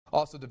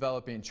Also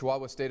developing,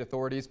 Chihuahua state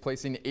authorities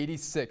placing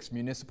 86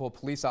 municipal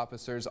police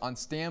officers on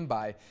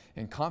standby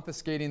and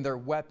confiscating their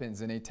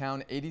weapons in a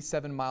town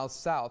 87 miles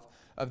south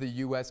of the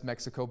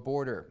U.S.-Mexico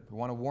border. We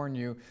want to warn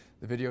you,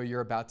 the video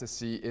you're about to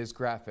see is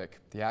graphic.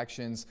 The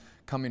actions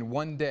coming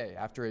one day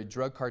after a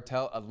drug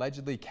cartel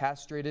allegedly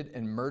castrated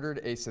and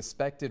murdered a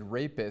suspected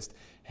rapist,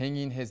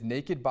 hanging his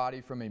naked body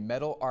from a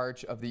metal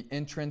arch of the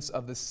entrance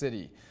of the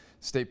city.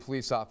 State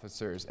police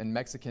officers and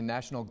Mexican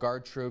National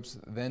Guard troops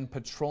then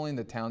patrolling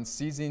the town,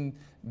 seizing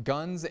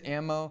guns,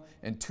 ammo,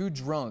 and 2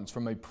 drones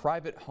from a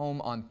private home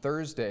on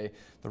Thursday.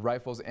 The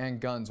rifles and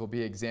guns will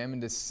be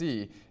examined to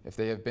see if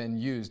they have been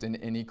used in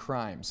any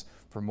crimes.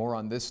 For more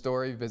on this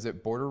story,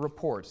 visit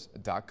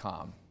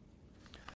borderreports.com.